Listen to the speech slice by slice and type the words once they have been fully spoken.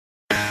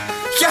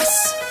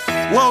Yes!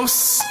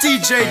 Los,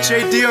 DJ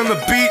JD on the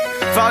beat,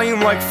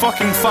 volume like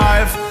fucking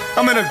 5.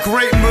 I'm in a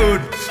great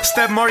mood. It's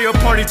that Mario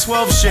Party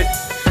 12 shit.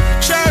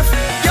 Chef,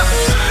 yep.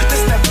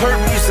 This that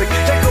perp music,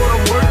 that go to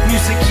work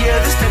music,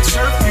 yeah, this that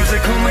chirp music,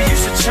 homie, you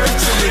should chirp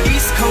to it.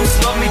 East Coast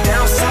love me,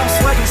 down south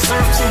swag and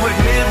surf to it.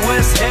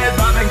 Midwest head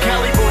bobbing,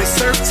 Cali boys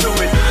surf to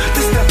it.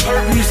 This that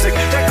perp music,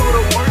 that go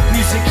to work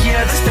music,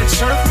 yeah, this that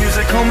chirp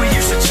music, homie,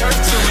 you should chirp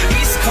to it.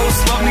 East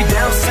Coast love me,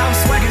 down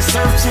south swag and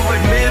surf to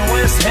it.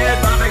 Midwest head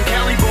bobbing,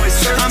 Cali boys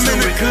surf to it. I'm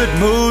in a good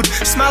mood,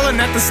 smiling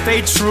at the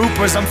state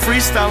troopers. I'm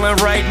freestyling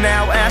right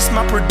now, ask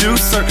my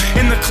producer.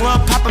 In the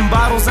club, popping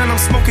bottles and I'm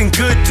smoking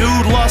good,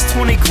 dude. Lost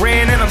 20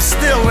 grand and I'm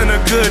still in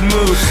a good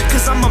mood.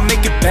 Cause I'ma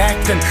make it back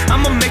then,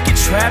 I'ma make it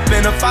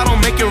trapping. If I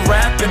don't make it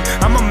rapping,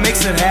 I'ma make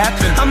it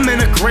happen. I'm in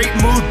a great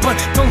mood, but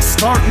don't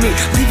start me.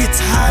 Leave you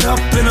tied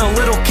up in a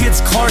little kid's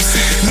car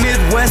seat.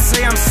 Midwest,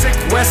 say I'm sick,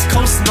 West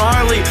Coast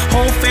gnarly.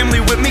 Whole family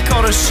with me,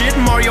 call the shit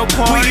Mario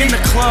Party. We in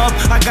the club,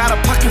 I got a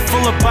pocket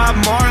full of Bob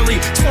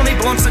Marley. 20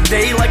 blunts a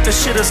day like the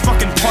shit is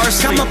fucking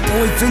parsley. Got my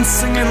boy Vince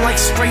singing like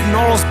straight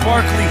Gnarls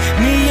Barkley.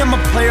 Me, I'm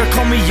a player,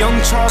 call me Young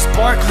Charles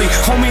Barkley.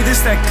 Homie,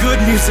 this that good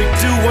music,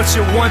 do what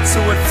you want to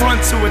it. Front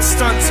to it,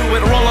 stunt to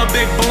it, roll a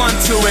big blunt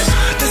to it.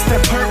 This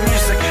that perp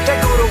music, that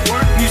go to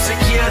work music,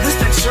 yeah, this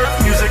that chirp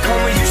music,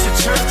 homie, you should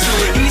chirp to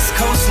it. East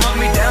Coast love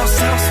me, down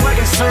south swag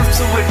and surf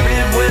to it.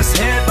 Midwest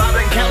head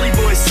bobbing, Cali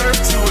boys surf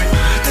to it.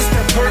 This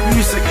that perp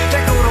music,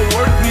 that go to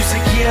work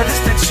music, yeah, this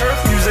that chirp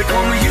music,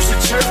 homie, you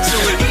should chirp to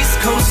it. East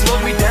Coast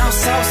love me, down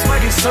south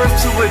swag and surf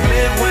to it.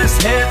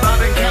 Midwest head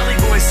bobbing, Cali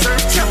boys surf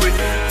to it.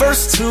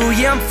 Verse 2,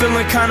 yeah, I'm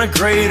feeling kinda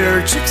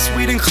greater. Chicks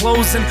sweet and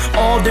clothes in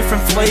all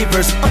different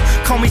flavors.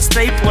 Call me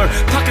Stapler,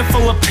 pocket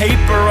full of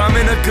paper. I'm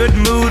in a good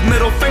mood,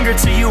 middle finger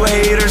to you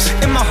haters.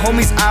 And my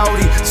homies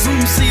Audi, Zoom,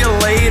 see you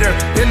later.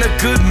 In a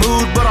good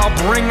mood, but I'll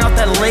bring out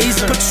that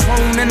laser.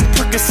 Patron and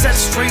Percocet,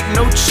 straight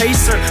no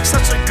chaser.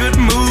 Such a good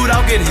mood,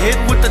 I'll get hit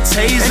with the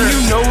taser. And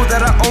you know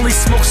that I only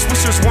smoke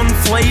Swishers, one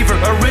flavor,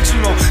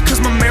 original. Cause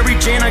my Mary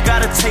Jane, I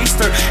got a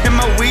taster. And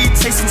my weed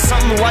tasting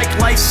something like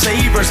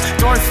Lifesavers.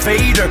 Darth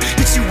Vader,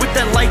 hit you with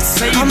that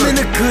lightsaber. I'm in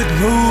a good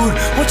mood,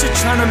 what you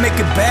trying to make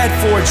it bad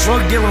for?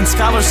 Drug dealing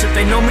scholarship,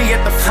 they know me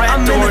at the frat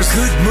doors. I'm in a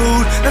good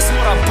mood, that's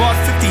what I bought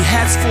 50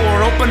 hats for.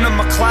 Open up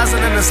my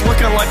closet and it's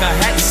looking like a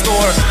hat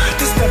store.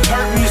 This that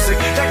perp music,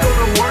 that go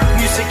to work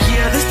music,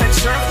 yeah, this that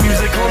chirp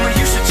music, homie,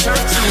 you should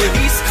chirp to it.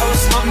 East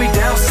Coast love me,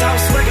 down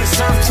south swag and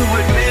surf to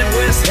it.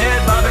 Midwest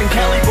head bobbing,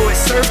 Cali boys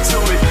surf to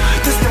it.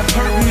 This that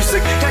perp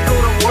music, that go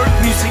to work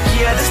music,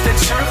 yeah, this that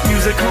chirp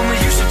music,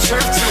 homie, you should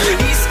chirp to it.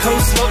 East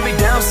Coast love me,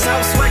 down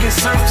south swag and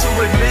surf to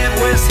it.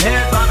 Midwest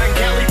head bobbing,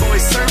 Cali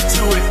boys surf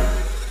to it.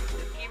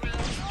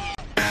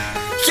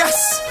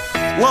 Yes!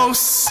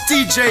 Los,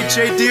 DJ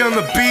JD on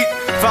the beat,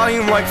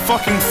 volume like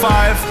fucking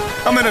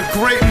 5. I'm in a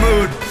great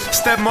mood.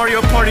 It's that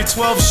Mario Party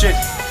 12 shit.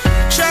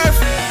 Chef,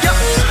 yep.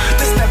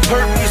 This that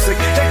perp music,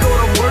 that go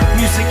to work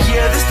music,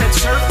 yeah, this that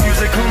chirp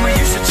music, homie,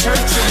 you should chirp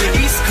to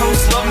it. East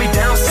Coast love me,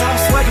 down south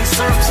swag and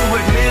surf to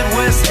it.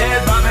 Midwest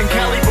head bobbing,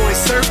 Cali boys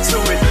surf to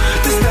it.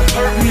 This that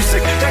perp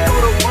music, that go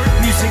to work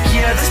music,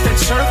 yeah, this that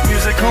chirp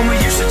music, homie,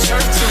 you should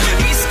chirp to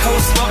it. East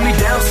Coast love me,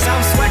 down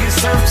south swag and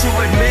surf to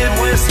it.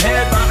 Midwest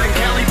head bobbing,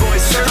 Cali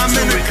boys surf to it. I'm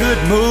in a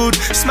good mood,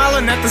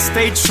 smiling at the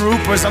state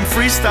troopers. I'm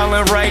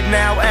freestyling right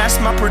now,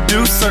 ask my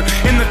producer.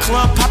 In the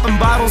club, popping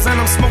bottles and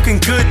I'm smoking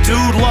good,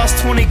 dude. Lost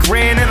 20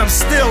 grand and I'm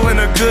still in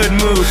a good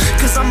mood.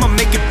 Cause I'ma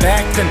make it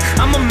back then,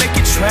 I'ma make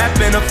it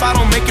trapping. If I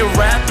don't make it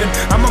rapping,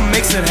 I'ma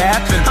make it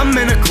happen. I'm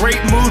in a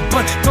great mood,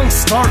 but don't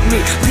start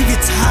me. Leave you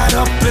tied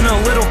up in a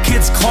little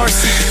kid's car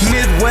seat.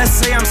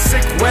 Midwest, say I'm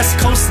sick, West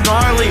Coast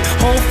gnarly.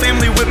 Whole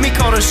family with me,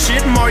 call the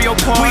shit Mario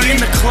Party. We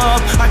in the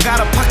club, I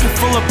got a pocket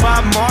full of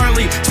Bob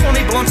Marley.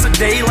 20 blunts a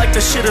day like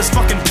the shit is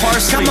fucking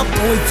parsley. Got my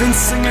boy Vince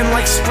singing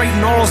like straight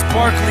Gnarls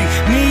Barkley.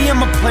 Me,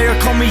 I'm a player,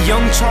 call me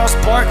Young Charles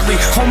Barkley.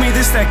 Homie,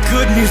 this that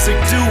good music,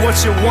 do what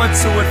you want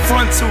to it.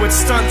 Front to it,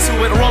 stunt to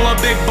it, roll a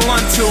big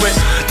blunt to it.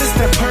 This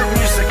that perp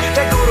music,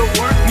 that go to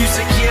work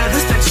music, yeah,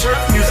 this that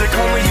chirp music,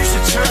 homie, you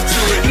should chirp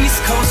to it. East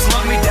Coast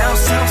love me, down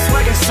south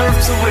swag and surf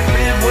to it.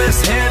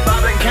 Midwest head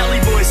bobbing, Cali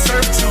boys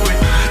surf to it.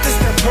 This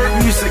that perp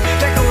music,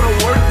 that go to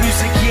work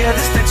music, yeah,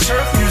 this that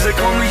chirp music,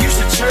 homie, you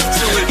should chirp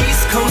to it.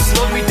 East Coast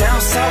love me, down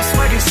south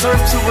swag and surf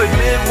to it.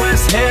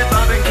 Midwest head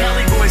bobbing,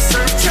 Cali boys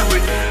surf to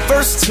it.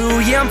 Verse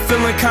 2, yeah, I'm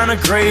feeling kinda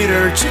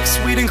greater. Chicks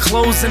sweet and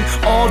clothes in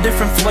all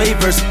different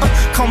flavors.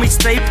 Call me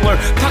Stapler,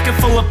 pocket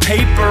full of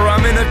paper.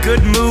 I'm in a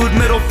good mood,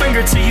 middle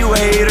finger to you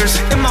haters.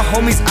 And my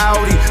homies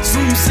Audi,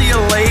 Zoom, see you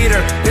later.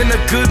 In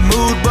a good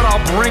mood, but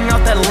I'll bring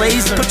out that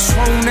laser.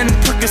 Patron and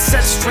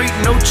Percocet, straight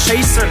no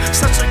chaser.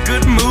 Such a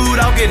good mood,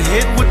 I'll get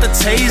hit with the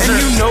taser. And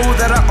you know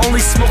that I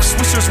only smoke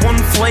Swishers, one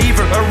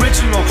flavor,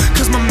 original.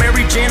 Cause my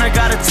Mary Jane, I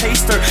got a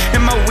taster.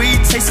 And my weed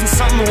tasting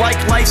something like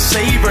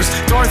Lifesavers.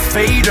 Darth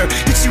Vader,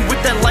 hit you with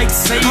that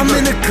lightsaber. I'm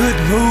in a good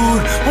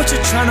mood, what you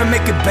trying to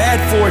make it bad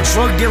for?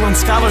 Drug dealing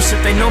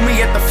scholarship, they know me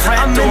at the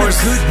frat doors.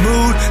 I'm in a good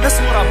mood, that's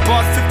what I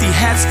bought 50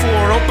 hats for.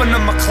 Open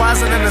up my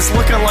closet and it's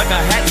looking like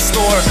a hat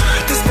store.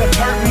 This that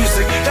perp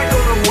music, that go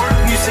to work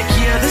music,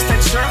 yeah, this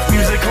that chirp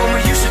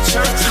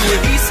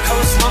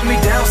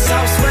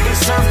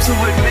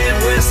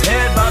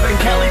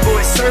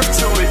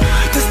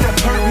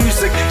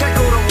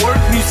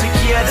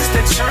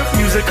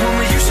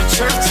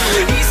chirp to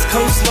it. East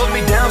Coast love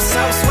me, down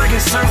south swag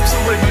and surf to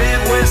it.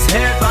 Midwest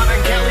head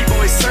bobbing, Cali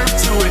boys surf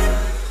to it.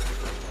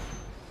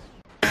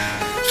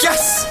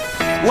 Yes!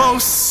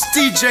 Los,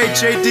 DJ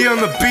JD on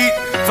the beat,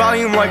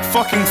 volume like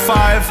fucking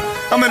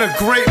 5. I'm in a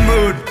great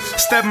mood.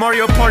 It's that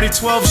Mario Party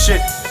 12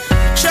 shit.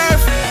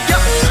 Chef!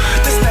 Yep!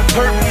 This that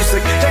perk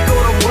music, that go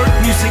to work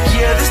music.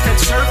 Yeah, this that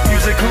chirp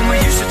music, homie,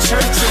 you should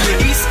chirp to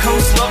it. East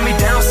Coast love me,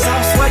 down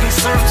south swag and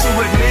surf to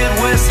it.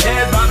 Midwest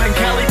head bobbing,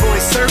 Cali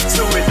boys surf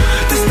to it.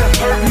 This that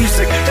perk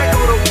music, that go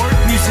to work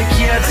music.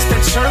 Yeah, this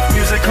that chirp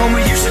music,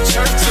 homie, you should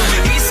chirp to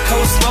it. East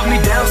Coast love me,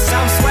 down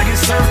south swag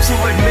and surf to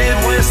it.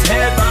 Midwest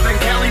head bobbing,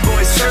 Cali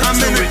boys surf to it. I'm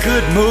in a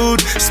good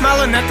mood,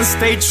 smiling at the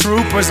state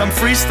troopers. I'm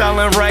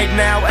freestyling right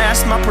now,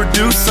 ask my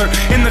producer.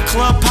 In the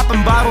club,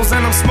 popping bottles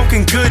and I'm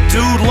smoking good,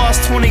 dude.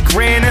 Lost 20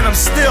 grand and I'm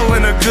still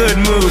in a good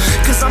mood.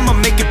 Cause I'ma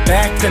make it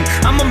back then,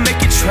 I'ma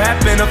make it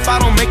trapping. If I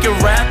don't make it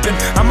rapping,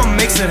 I'ma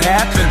make it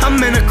happen. I'm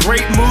in a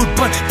great mood,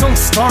 but don't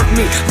start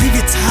me. Leave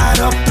you tied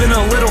up in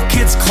a little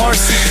kid's car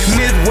seat.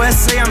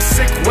 Midwest, say I'm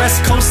sick,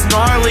 West Coast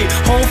gnarly.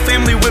 Whole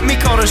family with me,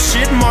 call the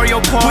shit Mario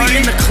Party. We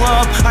in the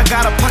club, I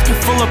got a pocket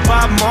full of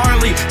Bob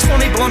Marley.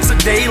 20 blunts a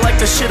day like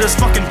the shit is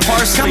fucking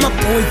parsley. Got my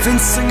boy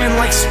Vince singing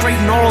like straight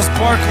Gnarls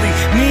Barkley.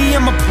 Me,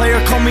 I'm a player,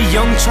 call me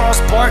Young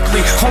Charles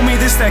Barkley. Homie,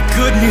 this that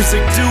good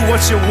music, do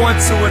what you want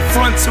to it.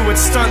 Front to it,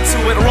 stunt to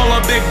it, roll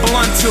a big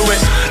blunt to it.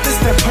 This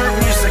that perk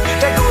music,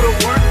 that go to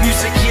work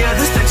music. Yeah,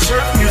 this that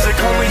chirp music,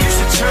 homie, you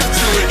should chirp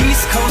to it.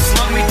 East Coast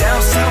love me,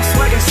 down south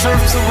swag and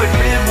surf to it.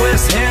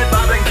 Midwest head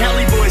bobbing,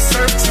 Cali boys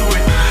surf to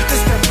it.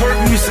 This that perk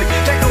music,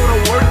 that go to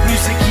work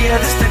music. Yeah,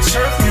 this that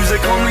chirp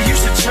music, homie, you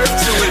should chirp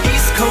to it.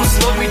 East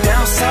Coast love me,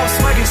 down south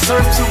swag and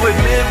surf to it.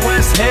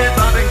 Midwest head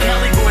bobbing,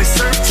 Cali boys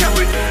surf to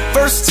it.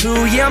 Verse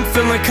 2, yeah, I'm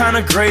feeling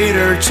kinda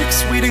greater.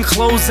 Chicks, sweet and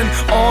clothes in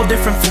all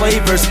different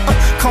flavors.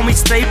 Call me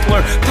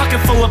Stapler, pocket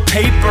full of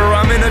paper.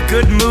 I'm in a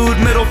good mood,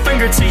 middle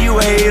finger to you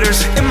haters.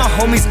 And my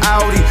homies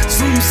Audi,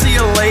 Zoom, see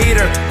you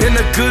later. In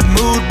a good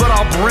mood, but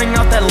I'll bring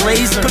out that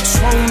laser.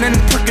 Patron and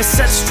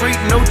Percocet, straight,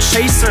 no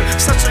chaser.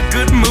 Such a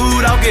good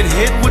mood, I'll get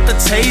hit with the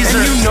taser.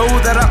 And you know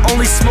that I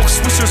only smoke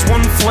Swishers,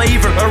 one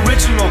flavor,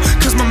 original.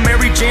 Cause my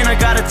Mary Jane, I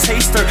got a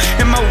taster.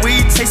 And my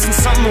weed tasting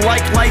something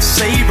like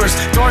Lifesavers.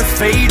 Darth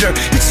Vader,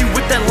 hit you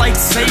with that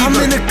lightsaber. I'm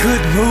in a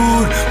good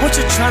mood, what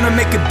you trying to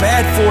make it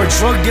bad for?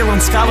 Drug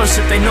dealing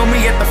scholarship, they know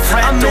me at the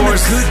frat doors. I'm in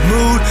a good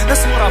mood,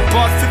 that's what I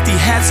bought 50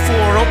 hats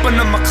for. Open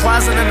up my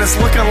closet and it's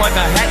looking like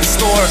a hat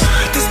store.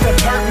 This that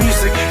perk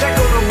music, that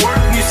go to work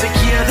music.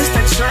 Yeah, this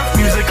that chirp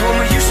music,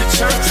 homie, you should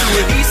chirp to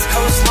it. East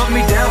Coast love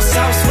me, down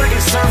south swag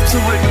and surf to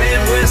it.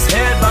 Midwest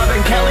head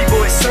bobbing, Cali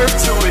boys surf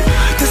to it.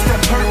 This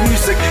that perk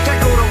music, that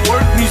go to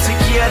work music.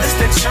 Yeah, this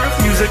that chirp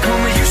music,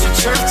 homie, you should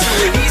chirp to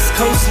it. East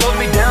Coast love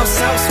me, down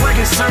south swag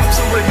and surf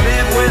to it.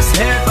 Midwest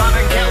head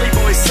bobbing, Cali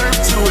boys surf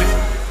to it.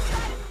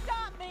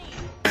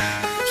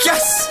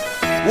 Yes!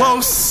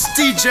 Los,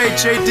 DJ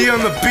JD on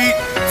the beat,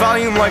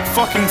 volume like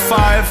fucking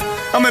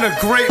 5. I'm in a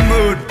great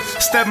mood.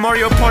 It's that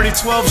Mario Party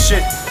 12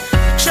 shit.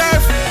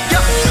 Chef!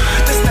 Yep!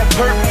 This that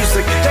perk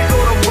music, that go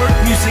to work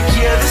music.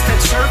 Yeah, this that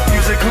chirp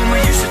music, homie,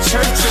 you should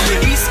chirp to it.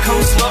 East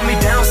Coast love me,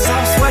 down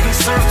south swag and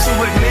surf to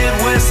it.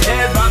 Midwest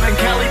head bobbing,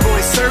 Cali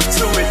boys surf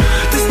to it.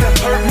 This that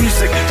perk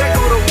music, that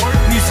go to work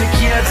music.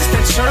 Yeah, this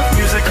that chirp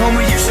music,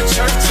 homie, you should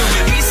chirp to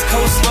it. East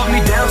Coast love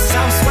me, down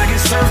south swag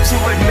and surf to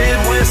it.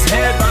 Midwest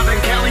head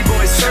bobbing, Cali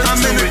boys surf to it.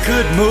 I'm in a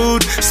good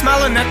mood,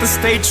 smiling at the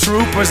state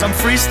troopers. I'm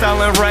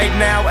freestyling right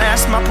now,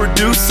 ask my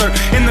producer.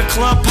 In the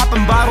club,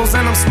 popping bottles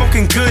and I'm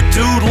smoking good,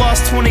 dude.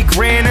 Lost 20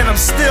 grand and I'm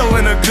still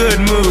in a good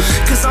mood.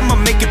 Cause I'ma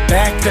make it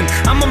back then,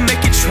 I'ma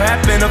make it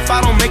trapping. If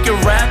I don't make it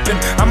rapping,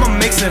 I'ma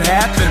make it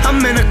happen.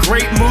 I'm in a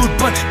great mood,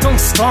 but don't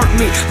start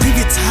me. Leave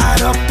you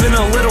tied up in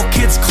a little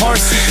kid's car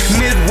seat.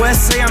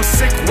 Midwest, say I'm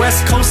sick,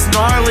 West Coast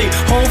gnarly.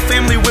 Whole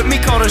family with me,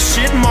 call the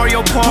shit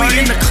Mario Party. We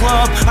in the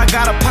club, I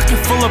got a pocket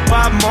full of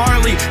Bob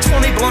Marley.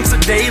 20 blunts a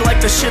day like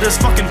the shit is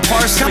fucking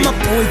parsley. Got my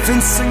boy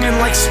Vince singing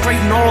like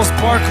straight Gnarls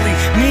Barkley.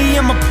 Me,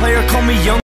 I'm a player, call me Young